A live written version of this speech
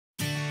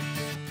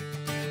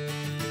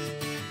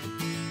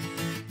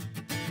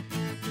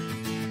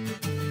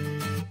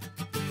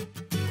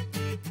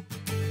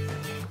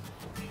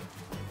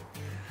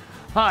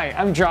Hi,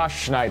 I'm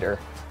Josh Schneider.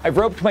 I've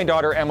roped my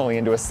daughter Emily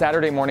into a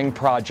Saturday morning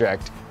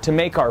project to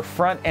make our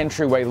front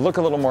entryway look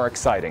a little more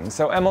exciting.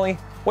 So Emily,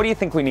 what do you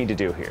think we need to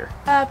do here?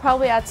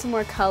 Probably add some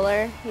more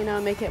color,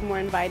 make it more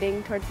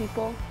inviting toward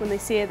people. When they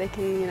see it, they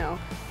can,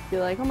 be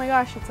like, oh my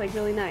gosh, it's like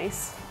really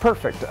nice.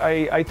 Perfect.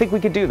 I think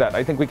we could do that.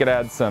 I think we could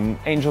add some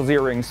angel's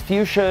earrings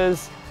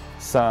fuchsias,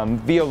 some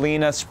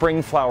violina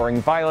spring flowering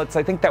violets.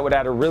 I think that would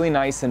add a really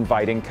nice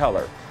inviting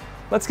color.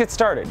 Let's get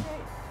started.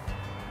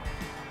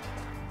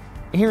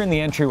 Here in the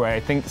entryway, I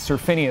think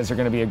Surfinias are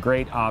going to be a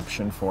great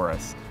option for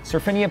us.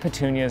 Surfinia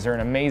petunias are an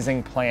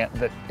amazing plant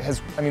that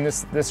has,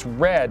 this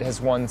red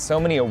has won so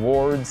many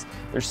awards.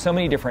 There's so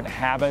many different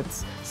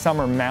habits. Some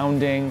are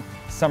mounding,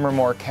 some are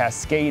more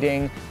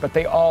cascading, but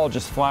they all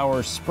just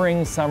flower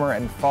spring, summer,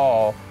 and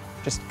fall.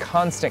 Just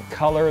constant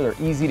color,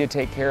 they're easy to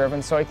take care of,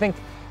 and so I think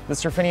the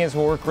Surfinias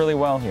will work really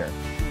well here.